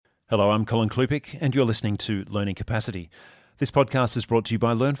Hello, I'm Colin Klupik, and you're listening to Learning Capacity. This podcast is brought to you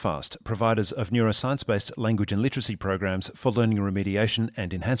by LearnFast, providers of neuroscience-based language and literacy programs for learning remediation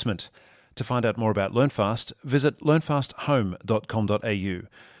and enhancement. To find out more about LearnFast, visit learnfasthome.com.au.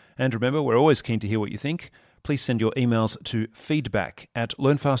 And remember, we're always keen to hear what you think. Please send your emails to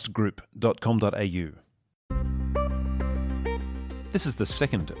feedback@learnfastgroup.com.au. This is the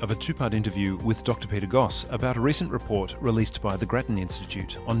second of a two-part interview with Dr. Peter Goss about a recent report released by the Grattan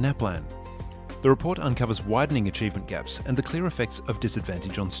Institute on NAPLAN. The report uncovers widening achievement gaps and the clear effects of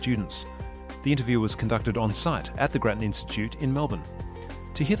disadvantage on students. The interview was conducted on site at the Grattan Institute in Melbourne.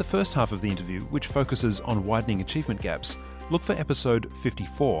 To hear the first half of the interview, which focuses on widening achievement gaps, look for episode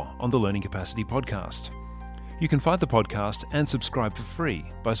 54 on the Learning Capacity podcast. You can find the podcast and subscribe for free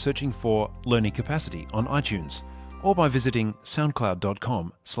by searching for Learning Capacity on iTunes, or by visiting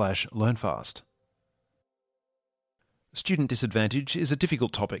soundcloud.com/learnfast. Student disadvantage is a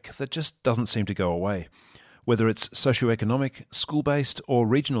difficult topic that just doesn't seem to go away. Whether it's socioeconomic, school-based or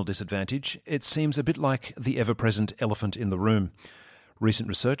regional disadvantage, it seems a bit like the ever-present elephant in the room. Recent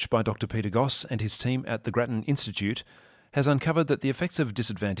research by Dr. Peter Goss and his team at the Grattan Institute has uncovered that the effects of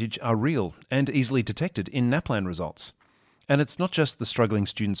disadvantage are real and easily detected in NAPLAN results. And it's not just the struggling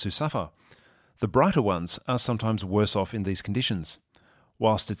students who suffer. The brighter ones are sometimes worse off in these conditions.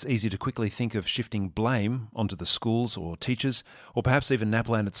 Whilst it's easy to quickly think of shifting blame onto the schools or teachers, or perhaps even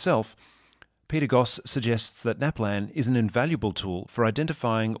NAPLAN itself, Peter Goss suggests that NAPLAN is an invaluable tool for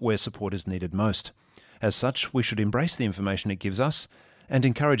identifying where support is needed most. As such, we should embrace the information it gives us and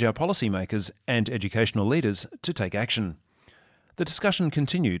encourage our policymakers and educational leaders to take action. The discussion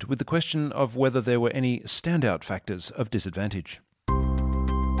continued with the question of whether there were any standout factors of disadvantage.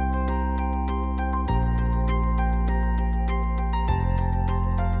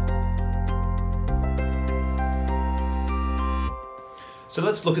 So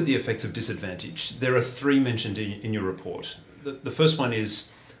let's look at the effects of disadvantage. There are three mentioned in your report. The first one is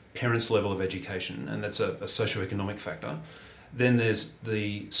parents' level of education, and that's a socioeconomic factor. Then there's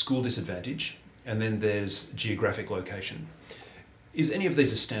the school disadvantage, and then there's geographic location. Is any of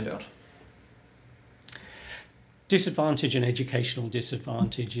these a standout? Disadvantage and educational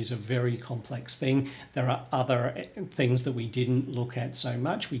disadvantage is a very complex thing. There are other things that we didn't look at so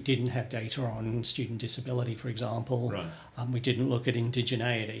much. We didn't have data on student disability, for example. Right. We didn't look at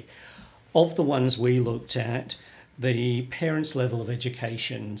indigeneity. Of the ones we looked at, the parents' level of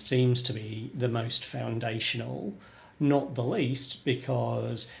education seems to be the most foundational, not the least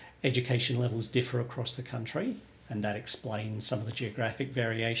because education levels differ across the country, and that explains some of the geographic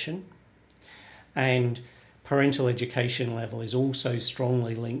variation. And parental education level is also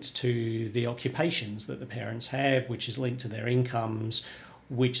strongly linked to the occupations that the parents have, which is linked to their incomes,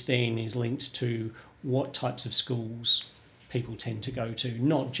 which then is linked to what types of schools people tend to go to,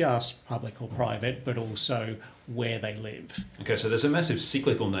 not just public or private, but also where they live. Okay, so there's a massive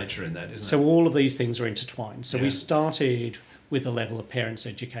cyclical nature in that, isn't So there? all of these things are intertwined. So Yeah. we started with the level of parents'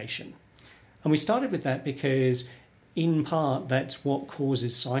 education. And we started with that because, in part, that's what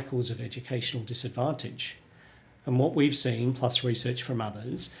causes cycles of educational disadvantage. And what we've seen, plus research from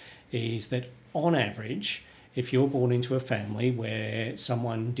others, is that on average, if you're born into a family where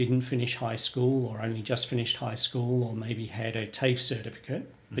someone didn't finish high school or only just finished high school or maybe had a TAFE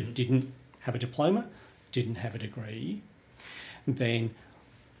certificate but didn't have a diploma, didn't have a degree, then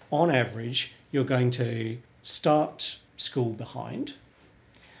on average, you're going to start school behind.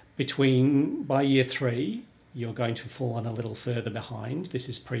 By year 3, you're going to fall on a little further behind. This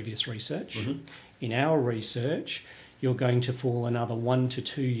is previous research. In our research, you're going to fall another 1 to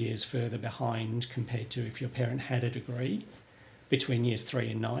 2 years further behind compared to if your parent had a degree between years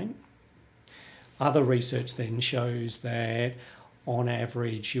 3 and 9. Other research then shows that on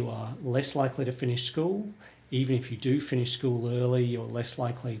average you are less likely to finish school. Even if you do finish school early, you're less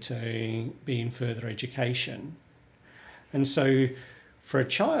likely to be in further education. And so for a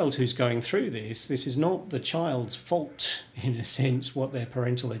child who's going through this is not the child's fault, in a sense, what their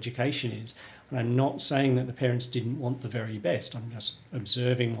parental education is. And I'm not saying that the parents didn't want the very best. I'm just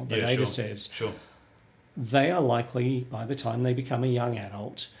observing what the data says. Sure. They are likely, by the time they become a young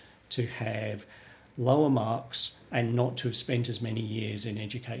adult, to have lower marks and not to have spent as many years in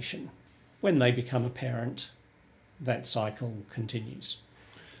education. When they become a parent, that cycle continues.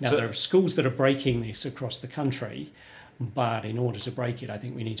 Now, there are schools that are breaking this across the country, but in order to break it, I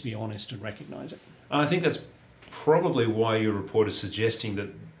think we need to be honest and recognise it. I think that's probably why your report is suggesting that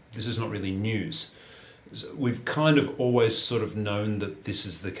this is not really news. We've kind of always sort of known that this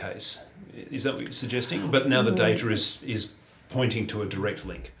is the case. Is that what you're suggesting? But now the data is pointing to a direct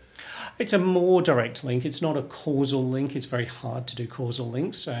link. It's a more direct link. It's not a causal link. It's very hard to do causal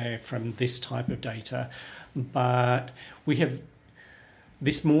links from this type of data. But we have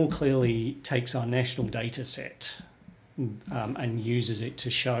this more clearly takes our national data set and uses it to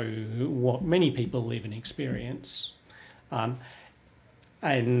show what many people live and experience. And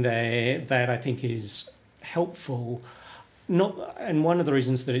that I think is helpful. And one of the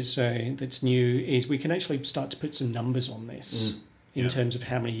reasons that it's that's new is we can actually start to put some numbers on this in terms of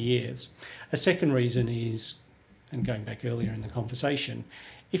how many years. A second reason is, and going back earlier in the conversation,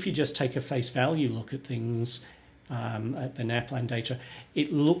 if you just take a face value look at things, at the NAPLAN data,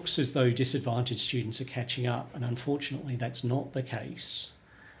 it looks as though disadvantaged students are catching up, and unfortunately that's not the case.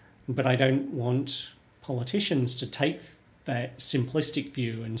 But I don't want politicians to take that simplistic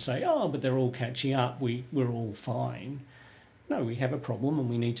view and say, oh, but they're all catching up, we're all fine. No, we have a problem and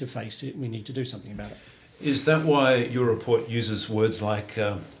we need to face it and we need to do something about it. Is that why your report uses words like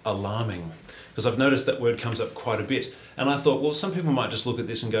alarming? Because I've noticed that word comes up quite a bit. And I thought, well, some people might just look at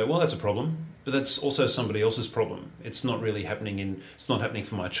this and go, well, that's a problem, but that's also somebody else's problem. It's not really happening it's not happening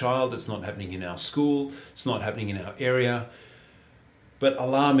for my child, it's not happening in our school, it's not happening in our area. But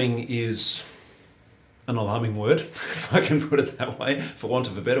alarming is an alarming word, if I can put it that way, for want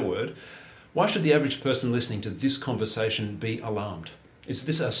of a better word. Why should the average person listening to this conversation be alarmed? Is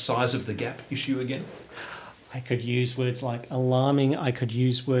this a size of the gap issue again? I could use words like alarming, I could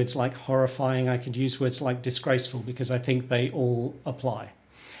use words like horrifying, I could use words like disgraceful, because I think they all apply.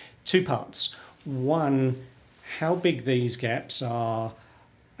 Two parts. One, how big these gaps are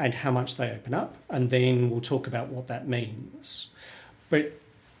and how much they open up, and then we'll talk about what that means. But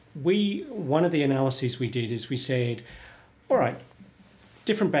one of the analyses we did is we said, all right,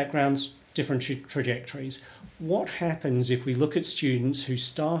 different backgrounds, different trajectories. What happens if we look at students who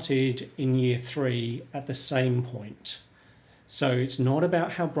started in year 3 at the same point? So it's not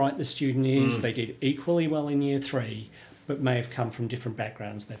about how bright the student is. They did equally well in year 3, but may have come from different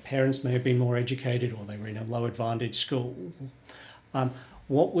backgrounds. Their parents may have been more educated or they were in a low advantage school.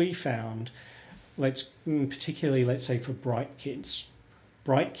 What we found, particularly let's say for bright kids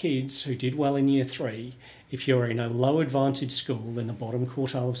who did well in year 3, if you're in a low advantage school in the bottom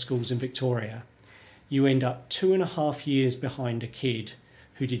quartile of schools in Victoria, you end up 2.5 years behind a kid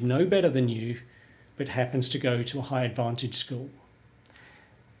who did no better than you, but happens to go to a high advantage school.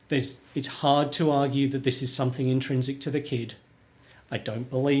 It's hard to argue that this is something intrinsic to the kid. I don't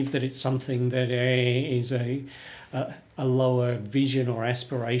believe that it's something that is a lower vision or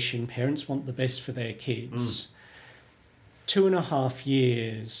aspiration. Parents want the best for their kids. 2.5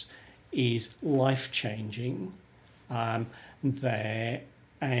 years is life-changing there,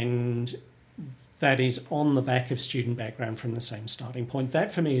 and that is on the back of student background from the same starting point.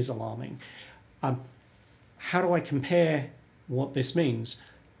 That for me is alarming. How do I compare what this means?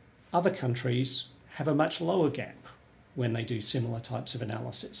 Other countries have a much lower gap when they do similar types of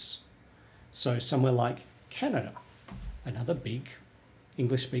analysis. So somewhere like Canada, another big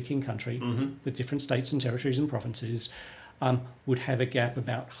English-speaking country with different states and territories and provinces, would have a gap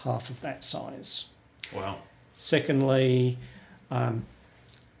about half of that size. Wow. Secondly,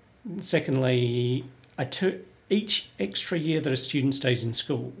 each extra year that a student stays in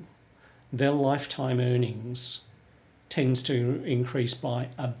school, their lifetime earnings tends to increase by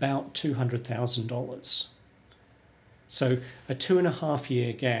about $200,000. So a 2.5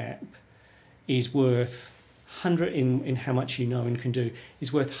 year gap is worth in how much you know and can do,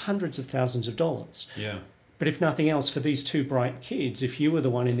 is worth hundreds of thousands of dollars. Yeah. But if nothing else, for these two bright kids, if you were the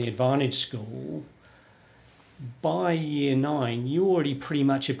one in the advantage school, by year 9, you already pretty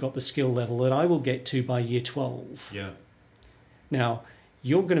much have got the skill level that I will get to by year 12. Yeah. Now,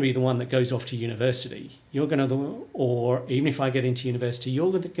 you're going to be the one that goes off to university. Or even if I get into university,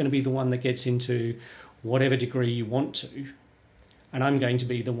 you're going to be the one that gets into whatever degree you want to. And I'm going to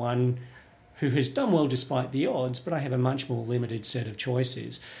be the one who has done well despite the odds, but I have a much more limited set of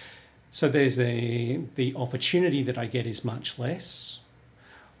choices. So there's the opportunity that I get is much less,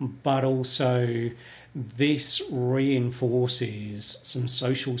 but also this reinforces some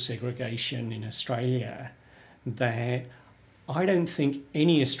social segregation in Australia that I don't think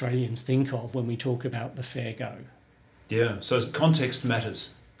any Australians think of when we talk about the fair go. Yeah, so context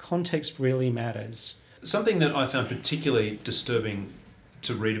matters. Context really matters. Something that I found particularly disturbing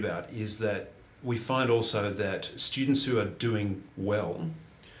to read about is that we find also that students who are doing well,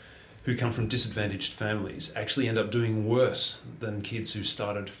 who come from disadvantaged families, actually end up doing worse than kids who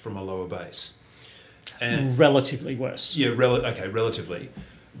started from a lower base. And relatively worse. Yeah, relatively.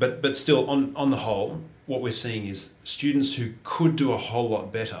 But still, on the whole, what we're seeing is students who could do a whole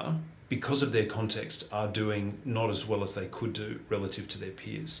lot better because of their context, are doing not as well as they could do relative to their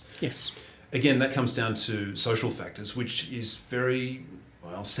peers. Yes. Again, that comes down to social factors, which is very,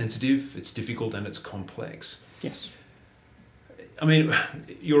 sensitive, it's difficult and it's complex. Yes. I mean,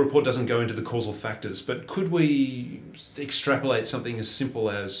 your report doesn't go into the causal factors, but could we extrapolate something as simple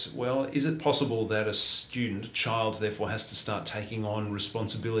as, well, is it possible that a child, therefore has to start taking on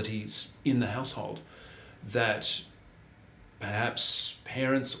responsibilities in the household that perhaps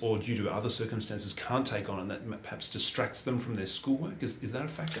parents or due to other circumstances can't take on, and that perhaps distracts them from their schoolwork? Is that a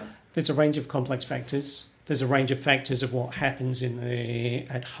factor? There's a range of complex factors. There's a range of factors of what happens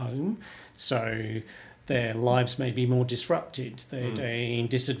at home. So their lives may be more disrupted. Their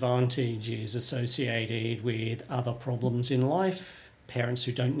disadvantage is associated with other problems in life. Parents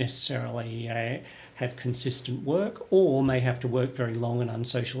who don't necessarily have consistent work, or may have to work very long and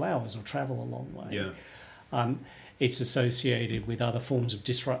unsocial hours or travel a long way. Yeah. It's associated with other forms of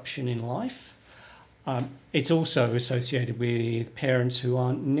disruption in life. It's also associated with parents who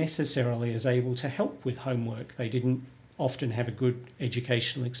aren't necessarily as able to help with homework. They didn't often have a good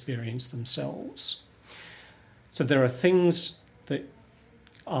educational experience themselves. So there are things that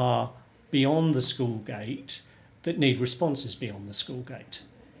are beyond the school gate that need responses beyond the school gate.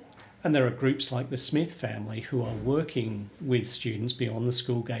 And there are groups like the Smith family who are working with students beyond the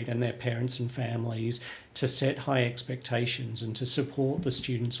school gate and their parents and families to set high expectations and to support the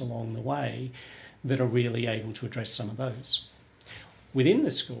students along the way that are really able to address some of those. Within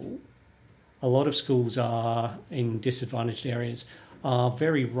the school, a lot of schools are in disadvantaged areas are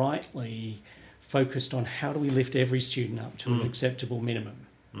very rightly focused on how do we lift every student up to an acceptable minimum,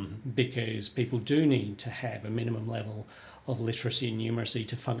 because people do need to have a minimum level of literacy and numeracy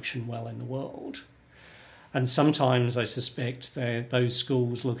to function well in the world. And sometimes I suspect that those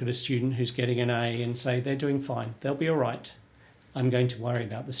schools look at a student who's getting an A and say, they're doing fine, they'll be all right. I'm going to worry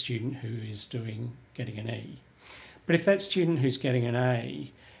about the student who is getting an E. But if that student who's getting an A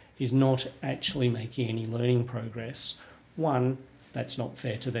is not actually making any learning progress, one, that's not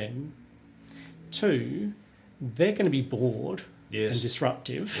fair to them. Two, they're going to be bored and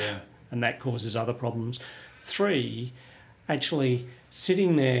disruptive, and that causes other problems. Three, actually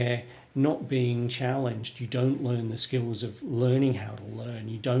sitting there not being challenged, you don't learn the skills of learning how to learn.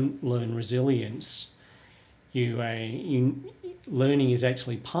 You don't learn resilience. Learning is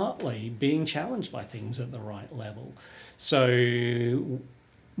actually partly being challenged by things at the right level. So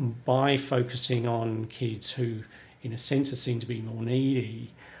by focusing on kids who, in a sense, are seen to be more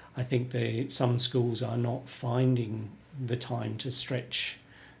needy, I think that some schools are not finding the time to stretch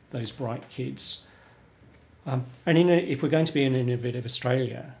those bright kids. And if we're going to be an innovative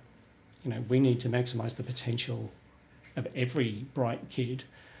Australia, we need to maximise the potential of every bright kid.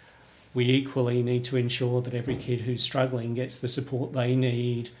 We equally need to ensure that every kid who's struggling gets the support they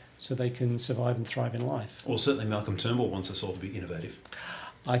need so they can survive and thrive in life. Well, certainly Malcolm Turnbull wants us all to be innovative.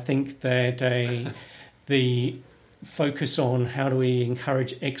 I think that the focus on how do we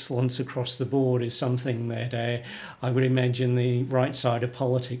encourage excellence across the board is something that I would imagine the right side of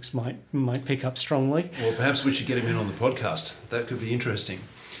politics might pick up strongly. Well, perhaps we should get him in on the podcast. That could be interesting.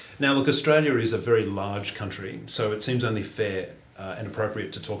 Now, look, Australia is a very large country, so it seems only fair and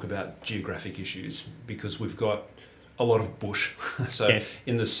appropriate to talk about geographic issues because we've got a lot of bush. So yes.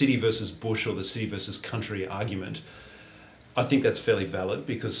 In the city versus bush or the city versus country argument, I think that's fairly valid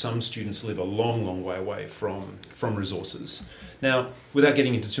because some students live a long, long way away from resources. Now, without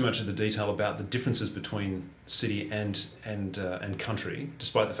getting into too much of the detail about the differences between city and country,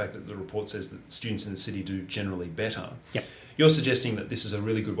 despite the fact that the report says that students in the city do generally better, yep. You're suggesting that this is a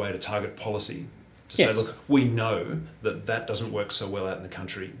really good way to target policy, to say, look, we know that doesn't work so well out in the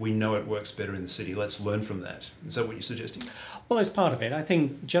country. We know it works better in the city. Let's learn from that. Is that what you're suggesting? Well, as part of it, I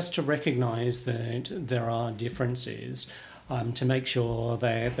think just to recognise that there are differences, to make sure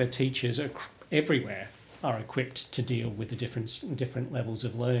that the teachers everywhere are equipped to deal with the different levels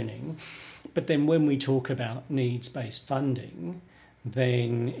of learning. But then when we talk about needs-based funding,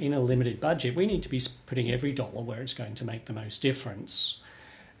 then in a limited budget, we need to be putting every dollar where it's going to make the most difference.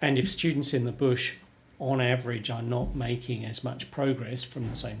 And if students in the bush, on average, are not making as much progress from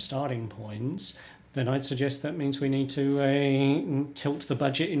the same starting points, then I'd suggest that means we need to tilt the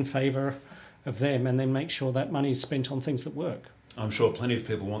budget in favour of them and then make sure that money is spent on things that work. I'm sure plenty of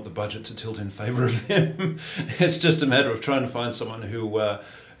people want the budget to tilt in favour of them. It's just a matter of trying to find someone who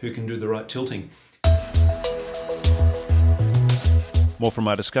can do the right tilting. More from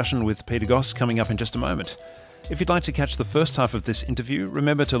my discussion with Peter Goss coming up in just a moment. If you'd like to catch the first half of this interview,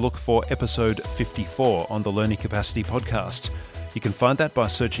 remember to look for episode 54 on the Learning Capacity podcast. You can find that by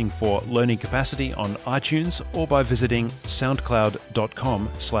searching for Learning Capacity on iTunes or by visiting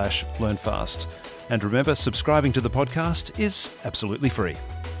soundcloud.com/learnfast. And remember, subscribing to the podcast is absolutely free.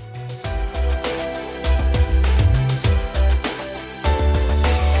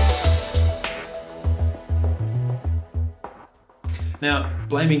 Now,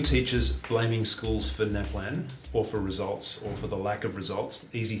 blaming teachers, blaming schools for NAPLAN or for results or for the lack of results,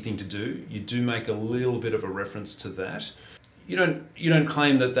 easy thing to do. You do make a little bit of a reference to that. You don't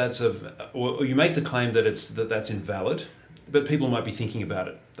claim that or you make the claim that that's invalid, but people might be thinking about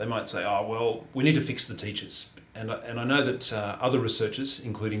it. They might say, "Oh, well, we need to fix the teachers." And I know that other researchers,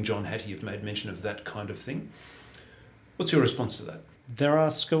 including John Hattie, have made mention of that kind of thing. What's your response to that? There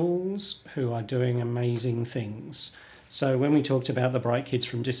are schools who are doing amazing things. So when we talked about the bright kids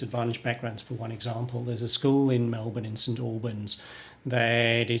from disadvantaged backgrounds, for one example, there's a school in Melbourne, in St Albans,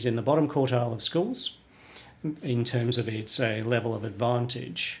 that is in the bottom quartile of schools in terms of its level of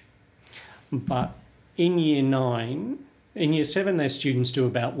advantage. But in year 7, their students do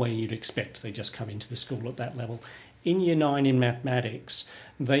about where you'd expect. They just come into the school at that level. In year 9 in mathematics,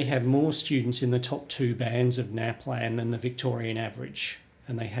 they have more students in the top 2 bands of NAPLAN than the Victorian average,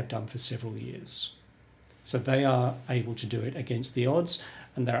 and they have done for several years. So they are able to do it against the odds,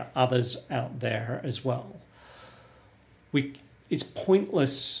 and there are others out there as well. It's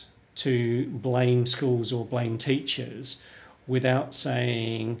pointless to blame schools or blame teachers without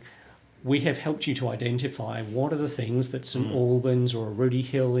saying, we have helped you to identify what are the things that St Albans or Rooty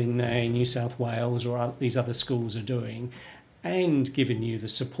Hill in New South Wales or these other schools are doing, and given you the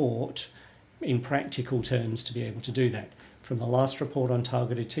support in practical terms to be able to do that. From the last report on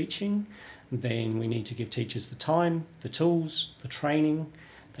targeted teaching, then we need to give teachers the time, the tools, the training.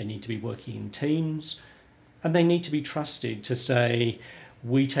 They need to be working in teams, and they need to be trusted to say,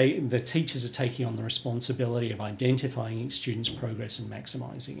 the teachers are taking on the responsibility of identifying each student's progress and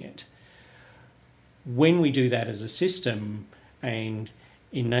maximising it. When we do that as a system and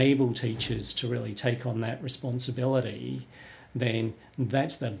enable teachers to really take on that responsibility, then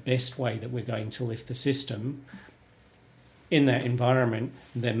that's the best way that we're going to lift the system. In that environment,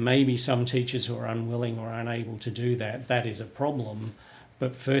 there may be some teachers who are unwilling or unable to do that. That is a problem.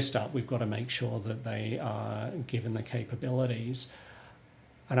 But first up, we've got to make sure that they are given the capabilities.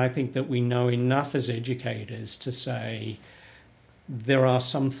 And I think that we know enough as educators to say there are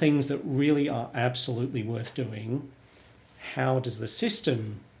some things that really are absolutely worth doing. How does the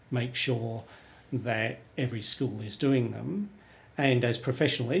system make sure that every school is doing them? And as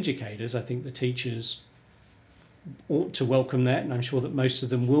professional educators, I think the teachers ought to welcome that, and I'm sure that most of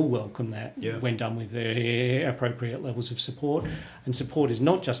them will welcome that when done with their appropriate levels of support. And support is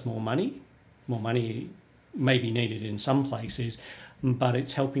not just more money. More money may be needed in some places, but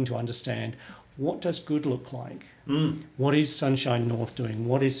it's helping to understand, what does good look like? What is Sunshine North doing?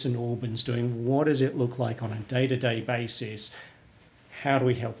 What is St Albans doing? What does it look like on a day-to-day basis? How do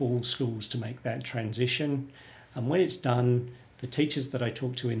we help all schools to make that transition? And when it's done, the teachers that I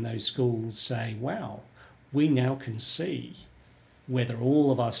talk to in those schools say, wow, we now can see whether all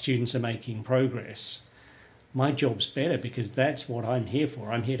of our students are making progress. My job's better because that's what I'm here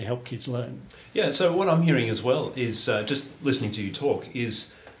for. I'm here to help kids learn. Yeah, so what I'm hearing as well is, just listening to you talk,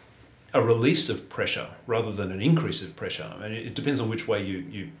 is a release of pressure rather than an increase of pressure. I mean, it depends on which way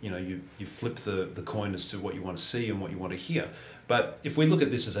you flip the coin as to what you want to see and what you want to hear. But if we look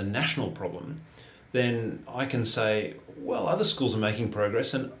at this as a national problem, then I can say, well, other schools are making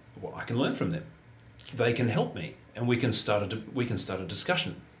progress, and I can learn from them. They can help me, and we can start a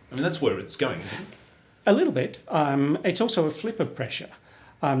discussion. I mean, that's where it's going, isn't it? A little bit. It's also a flip of pressure.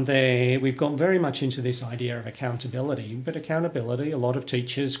 We've gone very much into this idea of accountability, but accountability, a lot of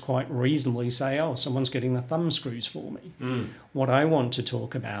teachers quite reasonably say, oh, someone's getting the thumb screws for me. What I want to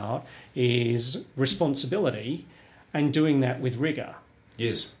talk about is responsibility and doing that with rigour.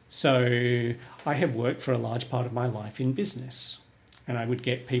 Yes. So I have worked for a large part of my life in business, and I would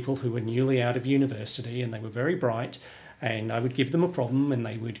get people who were newly out of university and they were very bright, and I would give them a problem and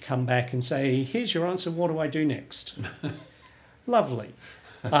they would come back and say, here's your answer, what do I do next? Lovely.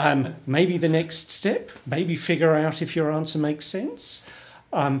 Maybe the next step, maybe figure out if your answer makes sense.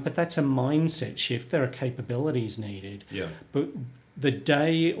 But that's a mindset shift. There are capabilities needed. Yeah. But the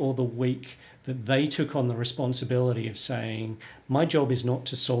day or the week that they took on the responsibility of saying, my job is not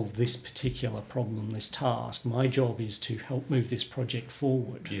to solve this particular problem, this task. My job is to help move this project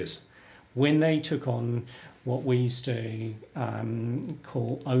forward. Yes. When they took on what we used to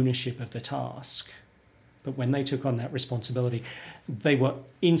call ownership of the task, but when they took on that responsibility, they were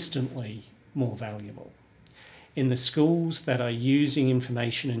instantly more valuable. In the schools that are using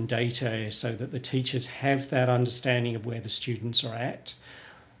information and data so that the teachers have that understanding of where the students are at,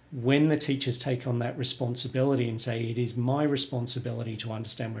 when the teachers take on that responsibility and say, it is my responsibility to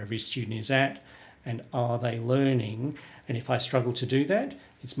understand where every student is at and are they learning, and if I struggle to do that,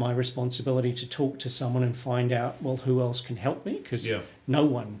 it's my responsibility to talk to someone and find out, well, who else can help me? Because no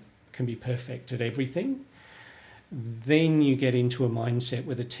one can be perfect at everything. Then you get into a mindset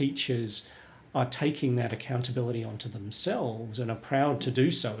where the teachers are taking that accountability onto themselves and are proud to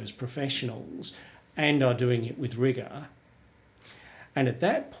do so as professionals and are doing it with rigour. And at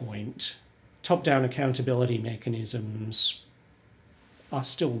that point, top-down accountability mechanisms are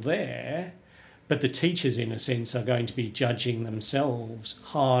still there, but the teachers, in a sense, are going to be judging themselves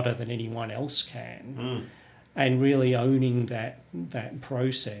harder than anyone else can and really owning that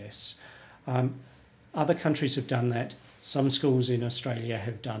process. Other countries have done that. Some schools in Australia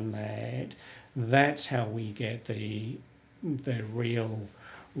have done that. That's how we get the real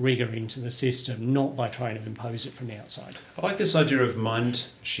rigour into the system, not by trying to impose it from the outside. I like this idea of mind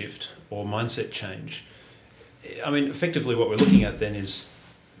shift or mindset change. I mean, effectively what we're looking at then is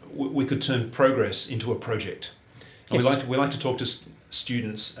we could turn progress into a project. And Yes. we like to talk to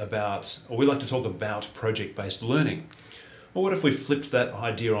students about, or we like to talk about project-based learning. Well, what if we flipped that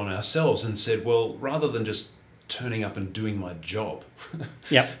idea on ourselves and said, well, rather than just turning up and doing my job,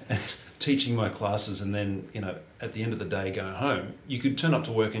 and teaching my classes and then, at the end of the day go home, you could turn up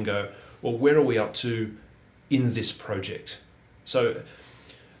to work and go, well, where are we up to in this project? So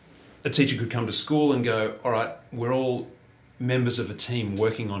a teacher could come to school and go, all right, we're all members of a team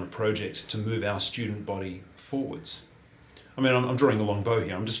working on a project to move our student body forwards. I mean, I'm drawing a long bow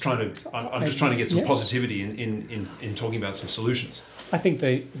here. I'm just trying to get some positivity in talking about some solutions. I think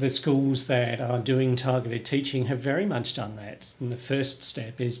the schools that are doing targeted teaching have very much done that. And the first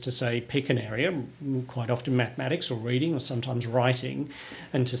step is to say, pick an area, quite often mathematics or reading or sometimes writing,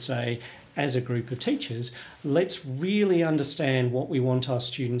 and to say, as a group of teachers, let's really understand what we want our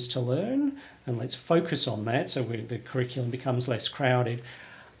students to learn and let's focus on that so the curriculum becomes less crowded.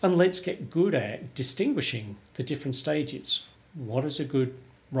 And let's get good at distinguishing the different stages. What does a good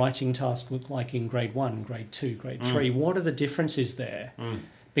writing task look like in grade 1, grade 2, grade 3? What are the differences there?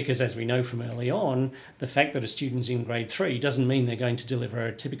 Because as we know from early on, the fact that a student's in grade 3 doesn't mean they're going to deliver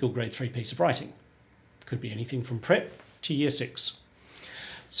a typical grade 3 piece of writing. Could be anything from prep to year 6.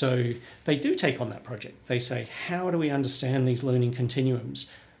 So they do take on that project. They say, how do we understand these learning continuums?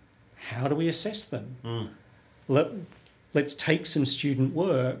 How do we assess them? Let's take some student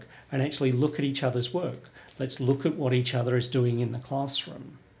work and actually look at each other's work. Let's look at what each other is doing in the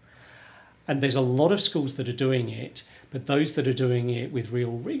classroom. And there's a lot of schools that are doing it, but those that are doing it with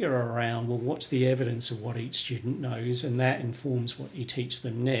real rigour around, well, what's the evidence of what each student knows? And that informs what you teach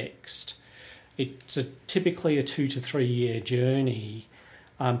them next. It's typically a 2 to 3 year journey,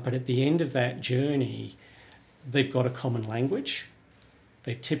 but at the end of that journey, they've got a common language.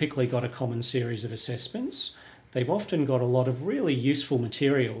 They've typically got a common series of assessments. They've often got a lot of really useful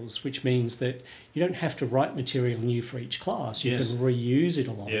materials, which means that you don't have to write material new for each class. You can reuse it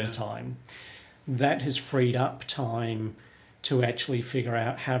a lot of the time. That has freed up time to actually figure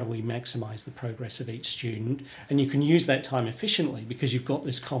out how do we maximise the progress of each student. And you can use that time efficiently because you've got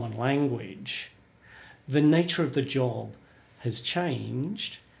this common language. The nature of the job has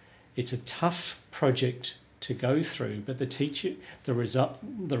changed. It's a tough project to go through, but the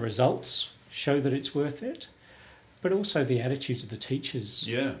results show that it's worth it. But also the attitudes of the teachers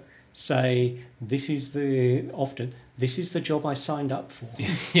say, this is the job I signed up for.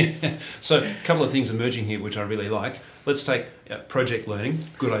 So a couple of things emerging here which I really like. Let's take project learning,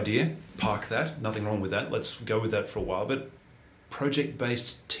 good idea, park that, nothing wrong with that, let's go with that for a while. But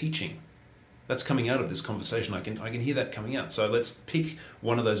project-based teaching, that's coming out of this conversation. I can hear that coming out. So let's pick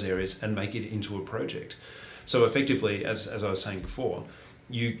one of those areas and make it into a project. So effectively, as I was saying before,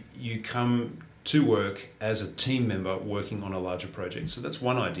 you come to work as a team member working on a larger project. So that's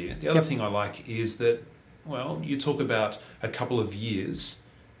one idea. The other thing I like is that, well, you talk about a couple of years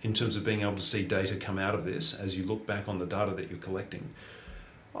in terms of being able to see data come out of this as you look back on the data that you're collecting.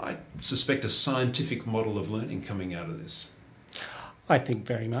 I suspect a scientific model of learning coming out of this. I think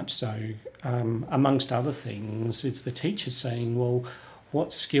very much so. Amongst other things, it's the teachers saying, well,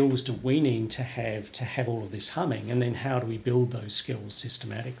 what skills do we need to have all of this humming? And then how do we build those skills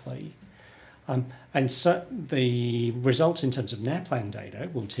systematically? And so the results in terms of NAPLAN data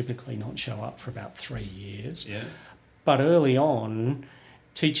will typically not show up for about 3 years. But early on,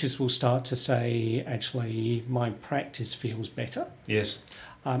 teachers will start to say, actually, my practice feels better.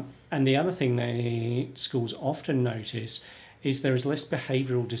 And the other thing schools often notice is there is less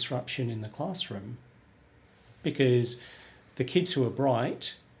behavioural disruption in the classroom. because the kids who are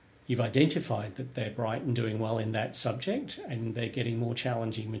bright, you've identified that they're bright and doing well in that subject, and they're getting more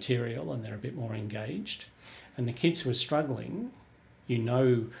challenging material and they're a bit more engaged. And the kids who are struggling, you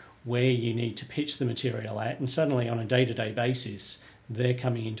know where you need to pitch the material at, and suddenly on a day-to-day basis, they're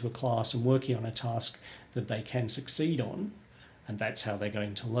coming into a class and working on a task that they can succeed on, and that's how they're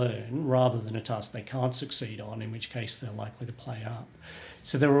going to learn, rather than a task they can't succeed on, in which case they're likely to play up.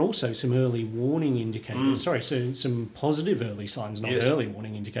 So there are also some early warning indicators, so some positive early signs, not early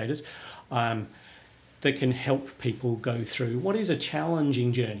warning indicators, that can help people go through what is a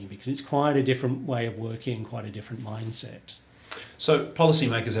challenging journey, because it's quite a different way of working and quite a different mindset. So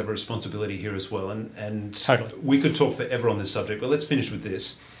policymakers have a responsibility here as well, and Totally. We could talk forever on this subject, but let's finish with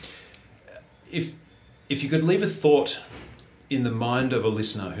this. If you could leave a thought in the mind of a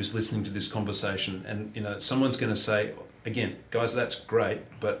listener who's listening to this conversation, and someone's going to say, again, guys, that's great,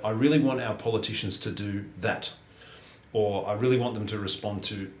 but I really want our politicians to do that, or I really want them to respond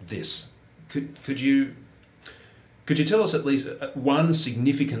to this. Could you tell us at least one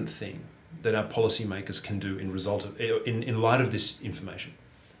significant thing that our policymakers can do in light of this information?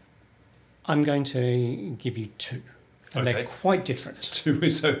 I'm going to give you two, and Okay. they're quite different. Two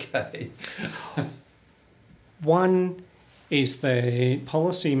is okay. One is the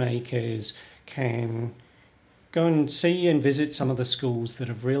policymakers can go and see and visit some of the schools that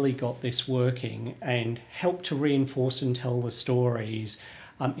have really got this working and help to reinforce and tell the stories,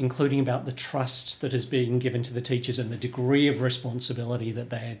 including about the trust that has been given to the teachers and the degree of responsibility that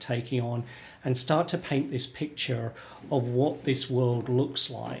they are taking on, and start to paint this picture of what this world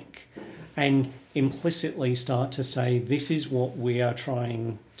looks like, and implicitly start to say, this is what we are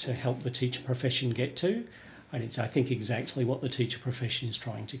trying to help the teacher profession get to. And it's, I think, exactly what the teacher profession is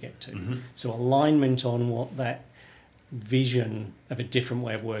trying to get to. Mm-hmm. So alignment on what that vision of a different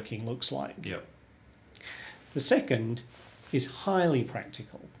way of working looks like. Yep. The second is highly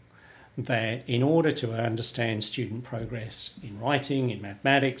practical, that in order to understand student progress in writing, in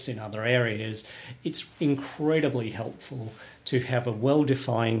mathematics, in other areas, it's incredibly helpful to have a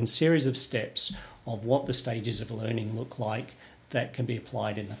well-defined series of steps of what the stages of learning look like that can be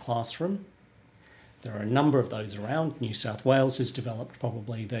applied in the classroom. There are a number of those around. New South Wales has developed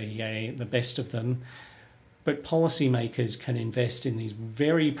probably the best of them. But policymakers can invest in these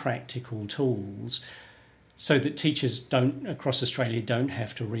very practical tools so that teachers across Australia don't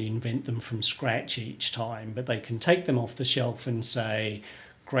have to reinvent them from scratch each time, but they can take them off the shelf and say,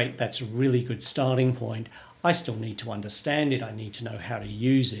 great, that's a really good starting point. I still need to understand it. I need to know how to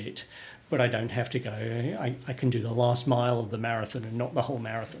use it, but I don't have to go, I can do the last mile of the marathon and not the whole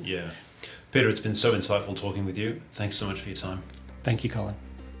marathon. Yeah. Peter, it's been so insightful talking with you. Thanks so much for your time. Thank you, Colin.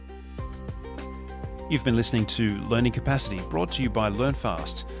 You've been listening to Learning Capacity, brought to you by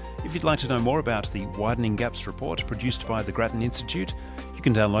LearnFast. If you'd like to know more about the Widening Gaps report produced by the Grattan Institute, you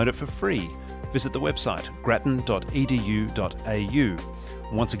can download it for free. Visit the website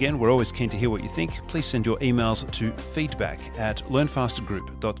grattan.edu.au. Once again, we're always keen to hear what you think. Please send your emails to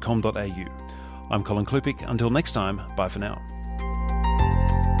feedback@learnfastgroup.com.au. I'm Colin Klupik. Until next time, bye for now.